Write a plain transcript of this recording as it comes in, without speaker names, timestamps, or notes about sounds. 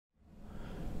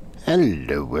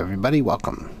Hello everybody,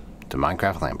 welcome to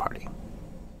Minecraft LAN Party.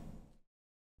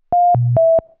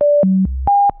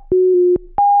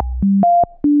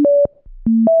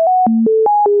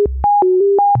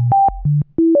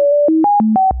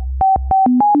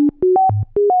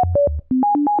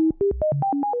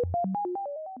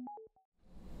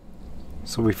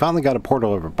 So we finally got a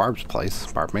portal over Barb's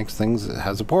place. Barb Makes Things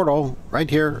has a portal right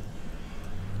here.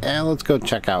 And let's go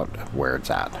check out where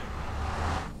it's at.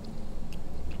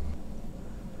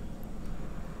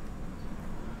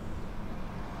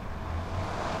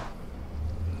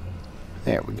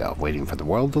 There we go, waiting for the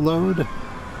world to load.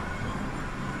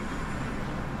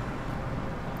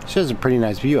 She has a pretty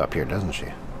nice view up here, doesn't she?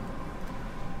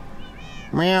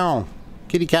 Meow!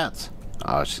 Kitty cats.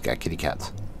 Oh, she's got kitty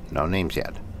cats. No names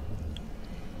yet.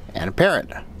 And a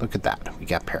parrot. Look at that. We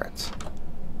got parrots.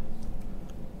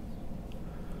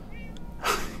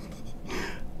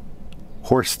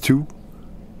 Horse 2.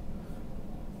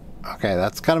 Okay,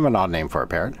 that's kind of an odd name for a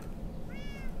parrot.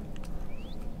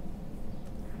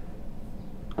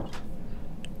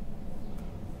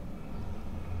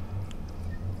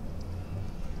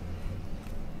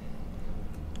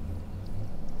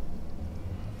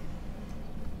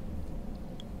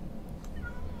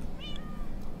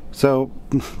 So,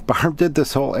 Barb did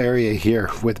this whole area here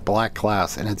with black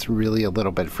glass, and it's really a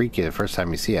little bit freaky the first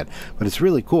time you see it, but it's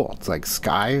really cool. It's like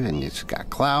sky, and it's got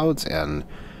clouds, and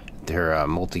they're a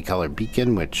multicolored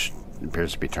beacon, which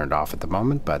appears to be turned off at the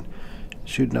moment, but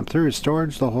shooting up through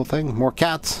storage, the whole thing. More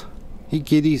cats. Hey,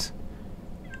 kitties.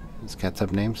 These cats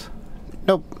have names?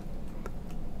 Nope.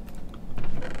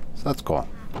 So that's cool.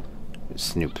 Just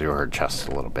snoop through her chest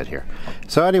a little bit here.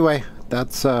 So anyway,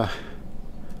 that's,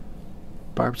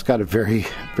 Barb's got a very,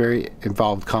 very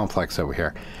involved complex over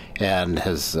here and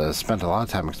has spent a lot of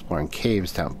time exploring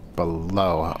caves down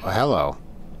below. Oh, hello.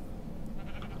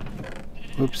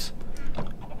 Oops.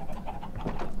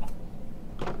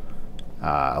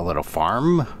 A little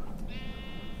farm.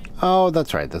 Oh,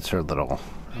 that's right. That's her little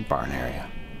barn area.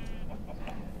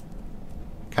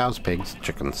 Cows, pigs,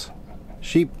 chickens,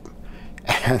 sheep.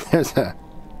 And there's a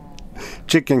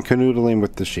chicken canoodling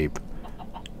with the sheep.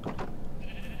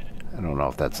 I don't know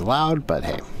if that's allowed, but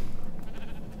hey.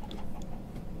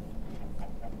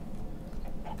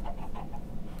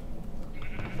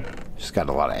 She's got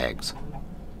a lot of eggs.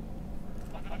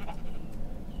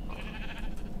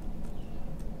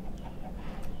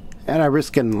 And I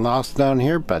risk getting lost down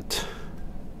here, but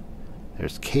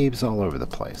there's caves all over the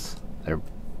place. They're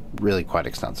really quite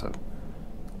extensive.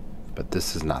 But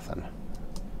this is nothing.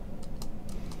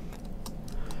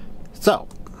 So,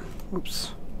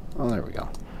 oops. Oh, there we go.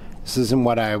 This isn't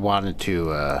what I wanted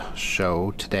to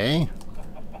show today.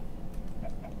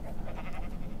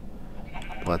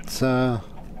 Let's,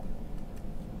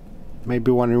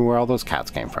 maybe wondering where all those cats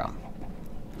came from.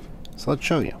 So let's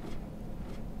show you.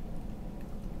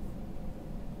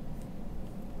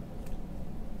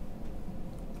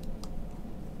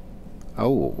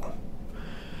 Oh.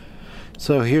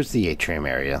 So here's the atrium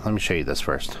area. Let me show you this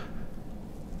first.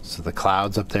 So the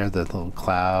clouds up there, the little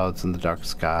clouds in the dark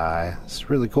sky. It's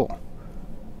really cool.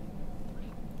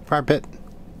 Fire pit.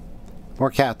 More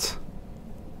cats.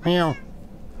 Meow.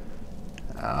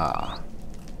 Ah.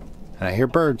 And I hear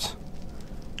birds.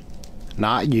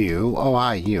 Not you. Oh,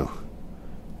 hi, you.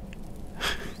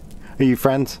 Are you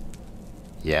friends?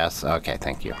 Yes. Okay,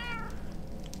 thank you.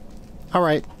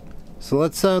 Alright. So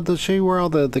let's show you where all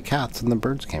the cats and the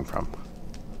birds came from.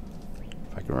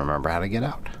 If I can remember how to get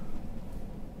out.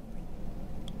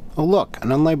 Oh look,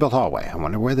 an unlabeled hallway. I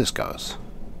wonder where this goes.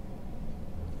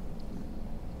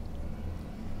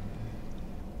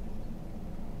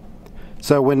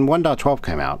 So when 1.12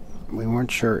 came out, we weren't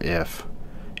sure if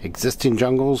existing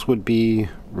jungles would be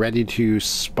ready to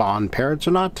spawn parrots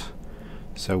or not.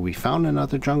 So we found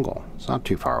another jungle. It's not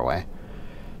too far away.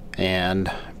 And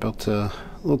built a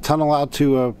little tunnel out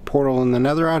to a portal in the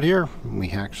nether out here.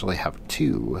 We actually have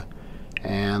 2.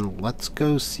 And let's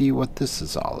go see what this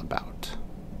is all about.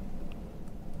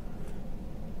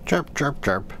 Chirp, chirp,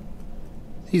 chirp.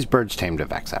 These birds tamed to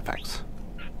VexFX.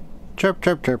 Chirp,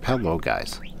 chirp, chirp. Hello,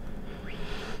 guys.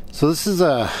 So this is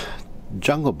a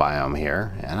jungle biome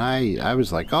here, and I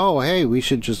was like, oh, hey, we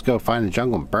should just go find a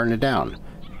jungle and burn it down.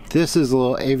 This is a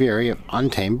little aviary of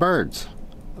untamed birds.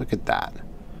 Look at that.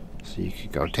 So you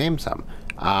could go tame some.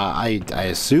 I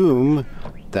assume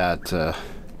that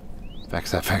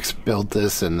VexFX built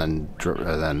this and then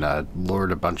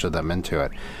lured a bunch of them into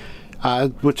it,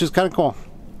 which is kind of cool.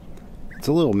 It's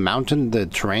a little mountain. The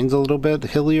terrain's a little bit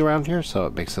hilly around here, so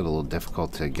it makes it a little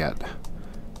difficult to get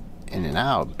in and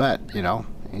out. But, you know,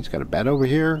 he's got a bed over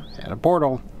here and a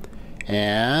portal.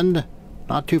 And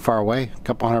not too far away, a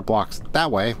couple hundred blocks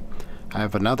that way, I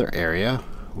have another area,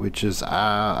 which is,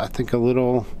 I think a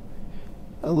little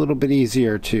bit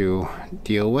easier to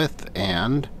deal with.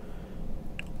 And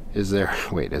is there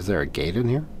a gate in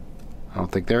here? I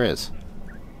don't think there is.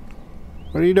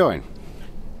 What are you doing?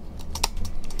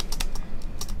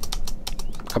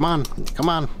 Come on, come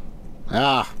on.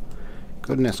 Ah,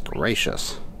 goodness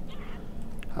gracious.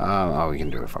 Oh, we can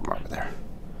do it from over there.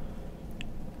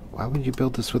 Why would you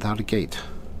build this without a gate?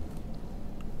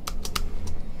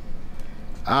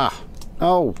 Ah,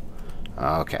 no.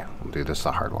 Okay, we'll do this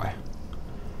the hard way.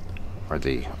 Or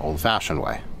the old-fashioned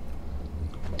way.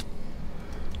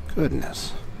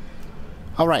 Goodness.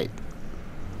 All right.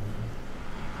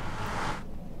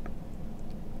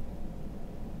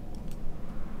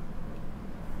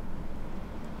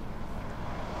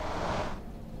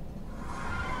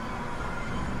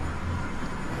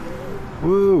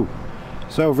 Woo!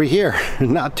 So over here,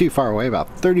 not too far away,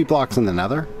 about 30 blocks in the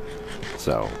nether.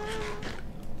 So,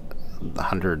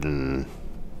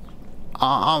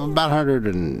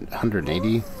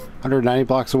 190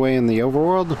 blocks away in the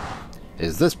overworld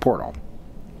is this portal.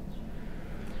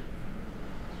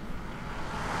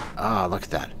 Ah, look at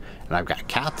that. And I've got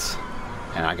cats,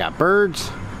 and I got birds,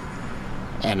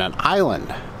 and an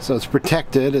island. So it's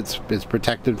protected. It's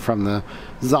protected from the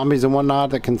zombies and whatnot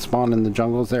that can spawn in the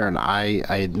jungles there. And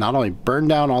I not only burned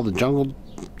down all the jungle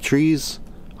trees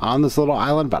on this little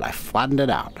island, but I flattened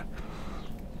it out,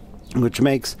 which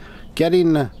makes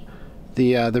getting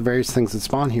the various things that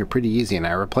spawn here pretty easy. And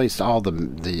I replaced all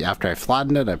the after I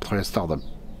flattened it, I replaced all the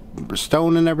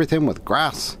stone and everything with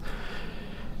grass.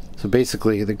 So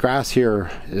basically, the grass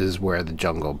here is where the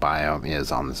jungle biome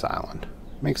is on this island.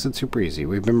 Makes it super easy.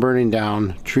 We've been burning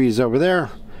down trees over there.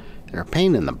 They're a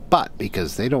pain in the butt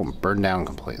because they don't burn down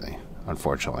completely,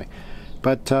 unfortunately.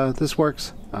 But this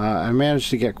works. I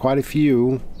managed to get quite a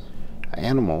few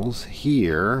animals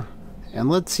here, and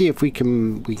let's see if we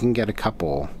can get a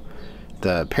couple.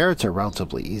 The parrots are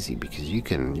relatively easy because you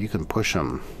can push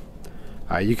them.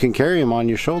 You can carry them on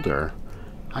your shoulder.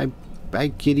 Hi,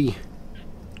 kitty.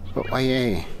 But why?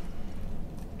 Hey,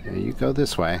 you go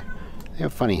this way. They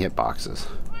have funny hitboxes.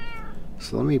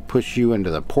 So let me push you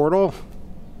into the portal.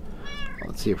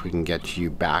 Let's see if we can get you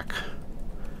back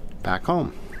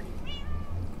home.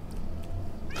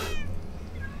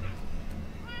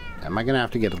 Am I gonna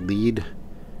have to get a lead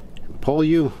and pull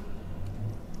you?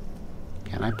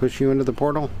 Can I push you into the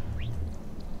portal?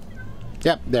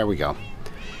 Yep, there we go.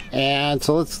 And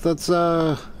so let's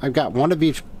I've got one of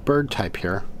each bird type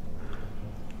here.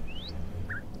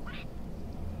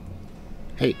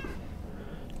 Hey,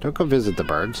 don't go visit the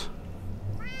birds.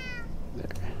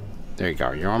 There you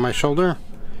go. You're on my shoulder?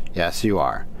 Yes, you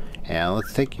are. And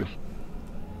let's take you.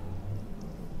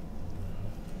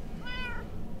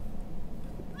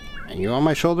 And you on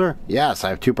my shoulder? Yes, I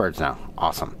have two birds now.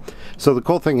 Awesome. So the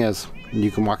cool thing is,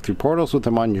 you can walk through portals with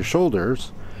them on your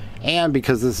shoulders, and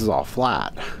because this is all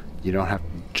flat, you don't have to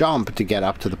jump to get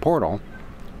up to the portal,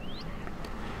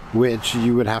 which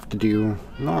you would have to do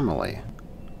normally.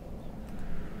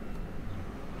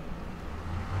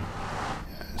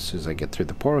 As soon as I get through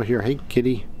the portal here, hey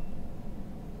kitty.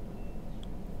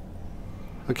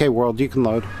 Okay, world, you can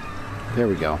load. There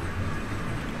we go.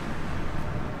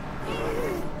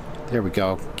 There we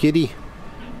go. Kitty,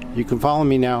 you can follow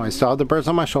me now. I still have the birds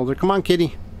on my shoulder. Come on,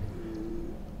 kitty.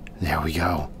 There we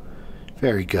go.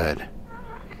 Very good.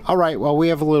 Alright, well, we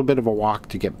have a little bit of a walk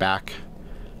to get back.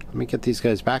 Let me get these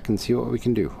guys back and see what we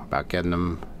can do about getting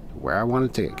them where I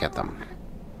wanted to get them.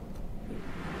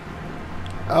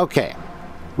 Okay.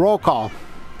 Roll call.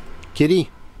 Kitty.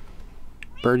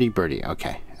 Birdie, birdie.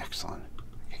 Okay, excellent.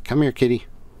 Okay, come here, kitty.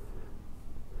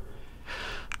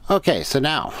 Okay, so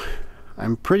now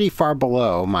I'm pretty far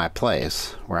below my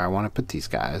place where I want to put these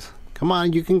guys. Come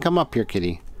on, you can come up here,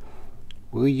 kitty.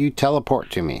 Will you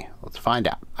teleport to me? Let's find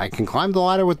out. I can climb the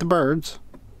ladder with the birds.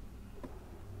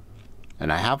 And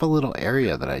I have a little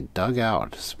area that I dug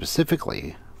out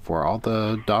specifically for all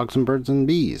the dogs and birds and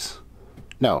bees.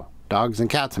 No, dogs and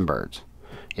cats and birds.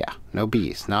 Yeah, no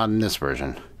bees. Not in this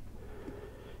version.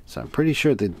 So I'm pretty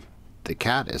sure that the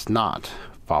cat is not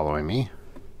following me.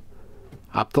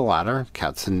 Up the ladder.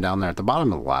 Cat's sitting down there at the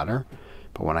bottom of the ladder.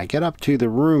 But when I get up to the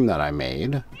room that I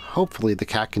made, hopefully the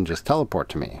cat can just teleport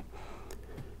to me.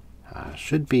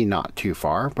 Should be not too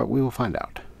far, but we will find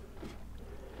out.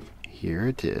 Here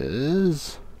it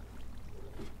is.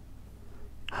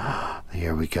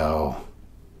 Here we go.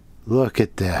 Look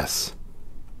at this.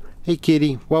 Hey,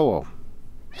 kitty. Whoa, whoa.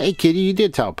 Hey, kitty, you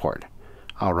did teleport.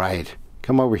 All right.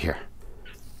 Come over here.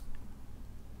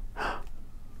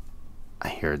 I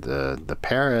hear the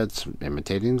parrots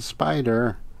imitating the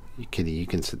spider. Kitty, you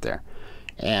can sit there.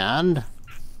 And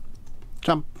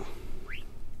jump.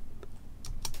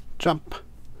 Jump.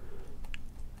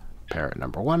 Parrot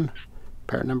number 1.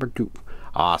 Parrot number 2.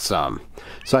 Awesome.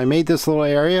 So I made this little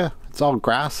area. It's all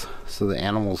grass, so the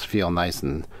animals feel nice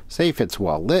and safe. It's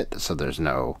well lit, so there's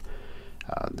nothing's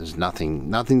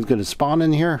going to spawn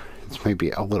in here. It's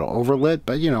maybe a little overlit,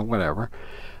 but you know, whatever.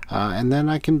 And then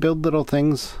I can build little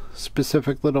things,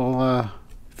 specific little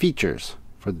features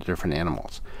for the different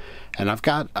animals. And I've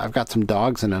got some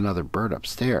dogs and another bird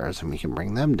upstairs, and we can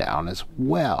bring them down as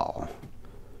well.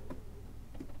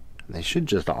 They should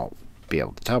just all be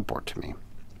able to teleport to me.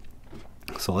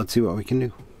 So let's see what we can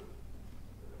do.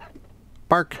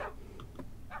 Bark.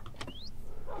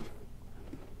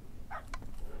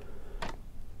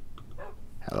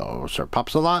 Hello, Sir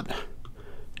Pops-a-Lot.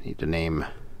 Need to name...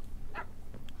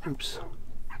 Oops.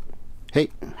 Hey.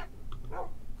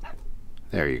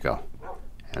 There you go.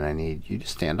 And I need you to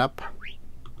stand up.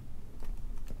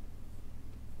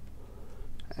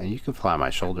 And you can fly my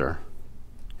shoulder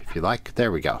if you like.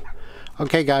 There we go.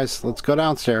 Okay, guys, let's go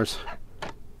downstairs.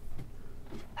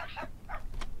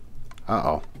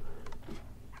 Uh-oh.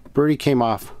 Birdie came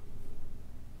off.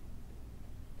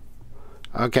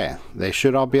 Okay, they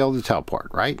should all be able to teleport,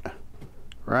 right?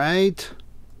 Right?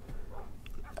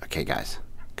 Okay, guys.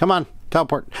 Come on,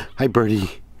 teleport. Hi,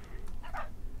 Birdie.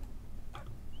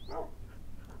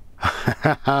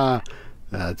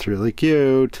 That's really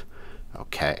cute.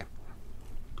 Okay.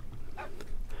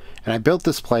 And I built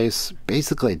this place,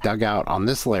 basically dug out on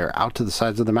this layer out to the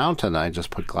sides of the mountain. I just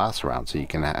put glass around so you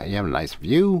can you have a nice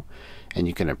view and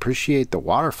you can appreciate the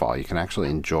waterfall. You can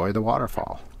actually enjoy the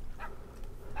waterfall.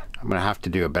 I'm going to have to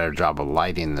do a better job of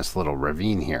lighting this little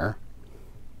ravine here.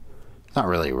 It's not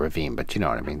really a ravine, but you know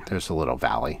what I mean. There's a little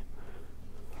valley.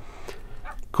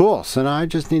 Cool. So now I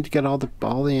just need to get all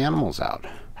the animals out.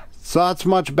 So that's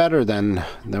much better than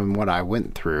what I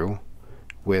went through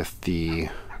with the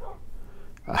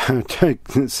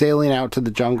sailing out to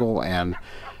the jungle and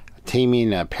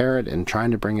taming a parrot and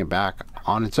trying to bring it back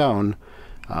on its own.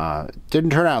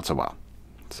 Didn't turn out so well.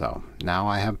 So now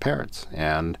I have parrots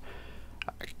and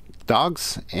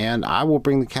dogs, and I will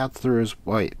bring the cats through as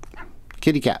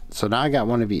kitty cat. So now I got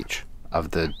one of each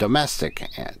of the domestic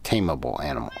tameable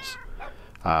animals.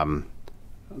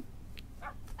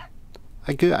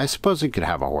 I suppose I could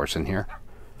have a horse in here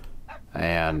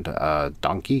and a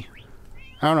donkey.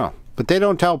 I don't know, but they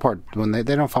don't teleport when they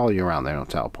don't follow you around. They don't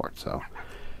teleport, so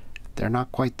they're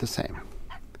not quite the same.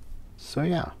 So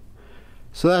yeah,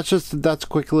 so that's a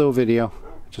quick little video.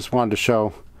 Just wanted to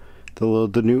show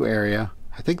the new area.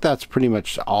 I think that's pretty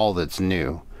much all that's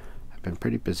new. I've been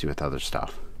pretty busy with other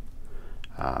stuff.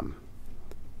 I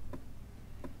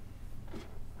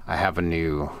have a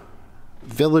new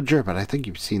villager, but I think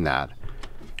you've seen that.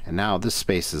 And now this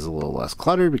space is a little less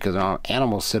cluttered because there aren't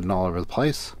animals sitting all over the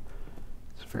place.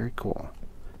 It's very cool.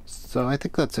 So I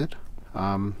think that's it.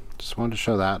 Just wanted to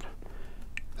show that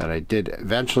I did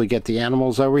eventually get the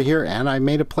animals over here, and I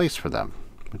made a place for them,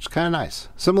 which is kind of nice.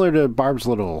 Similar to Barb's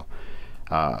little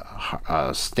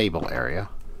stable area,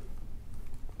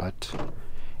 but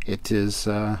it is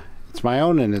it's my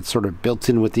own, and it's sort of built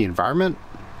in with the environment.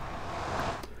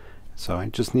 So I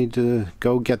just need to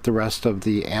go get the rest of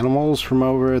the animals from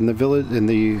over in the village, in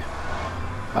the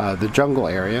jungle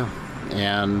area,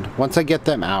 and once I get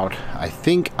them out, I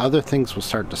think other things will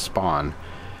start to spawn.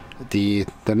 The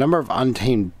number of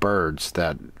untamed birds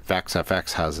that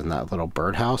VexFX has in that little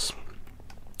birdhouse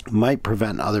might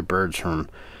prevent other birds from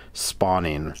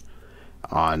spawning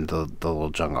on the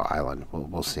little jungle island.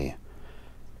 We'll see.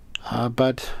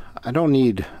 But I don't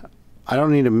need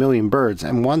a million birds,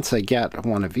 and once I get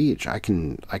one of each, I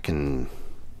can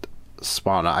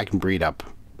spawn. I can breed up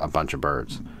a bunch of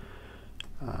birds.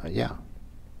 Yeah.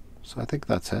 So I think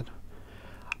that's it.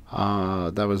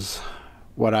 That was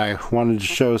what I wanted to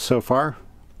show so far.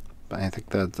 But I think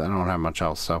that I don't have much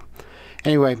else. So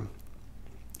anyway,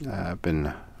 I've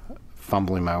been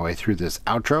fumbling my way through this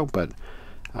outro, but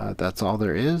that's all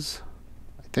there is,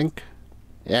 I think.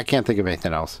 Yeah, I can't think of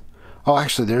anything else. Oh,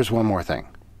 actually, there's one more thing.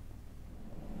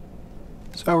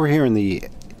 So over here in the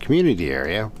community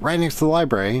area, right next to the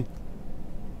library,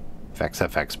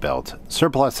 VexFX built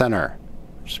Surplus Center,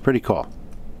 which is pretty cool.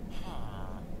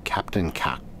 Captain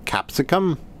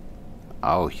Capsicum?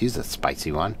 Oh, he's a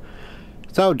spicy one.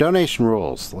 So, donation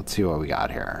rules. Let's see what we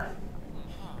got here.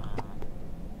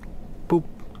 Boop.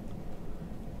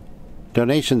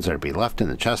 Donations are to be left in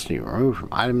the chest and removed from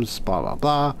items, blah, blah,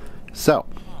 blah. So,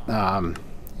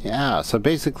 yeah, so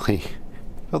basically,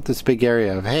 built this big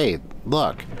area of, hey,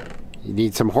 look, you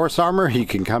need some horse armor, you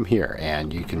can come here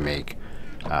and you can make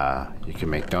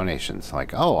donations.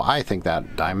 Like, oh, I think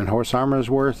that diamond horse armor is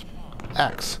worth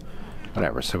X.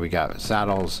 Whatever. So we got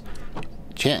saddles,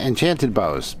 enchanted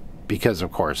bows, because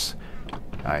of course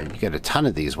you get a ton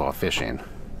of these while fishing,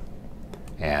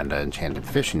 and enchanted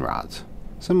fishing rods.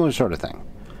 Similar sort of thing.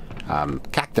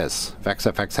 Cactus.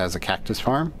 VexFX has a cactus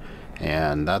farm,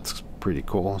 and that's pretty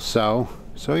cool. So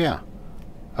yeah.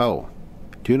 Oh,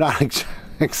 do not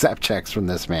accept checks from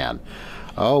this man.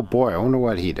 Oh boy, I wonder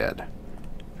what he did.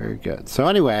 Very good. So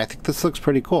anyway, I think this looks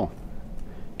pretty cool.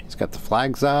 He's got the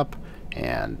flags up,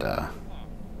 and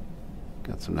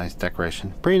got some nice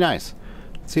decoration. Pretty nice.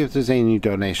 Let's see if there's any new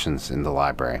donations in the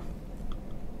library.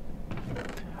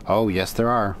 Oh, yes there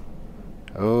are.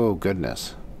 Oh,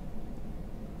 goodness.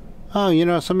 Oh, you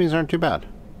know, some of these aren't too bad.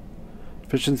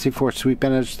 Efficiency 4, sweet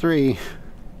spinach 3.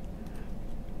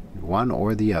 One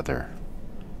or the other.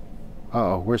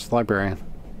 Uh-oh, where's the librarian?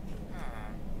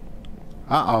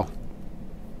 Uh-oh.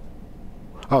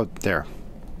 Oh, there.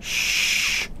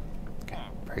 Shh. Okay,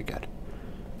 very good.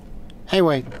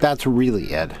 Anyway, that's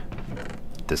really it.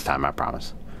 This time, I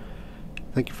promise.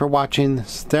 Thank you for watching.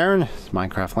 This is Darren. It's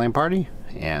Minecraft LAN Party,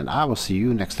 and I will see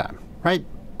you next time. Right,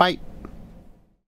 bye.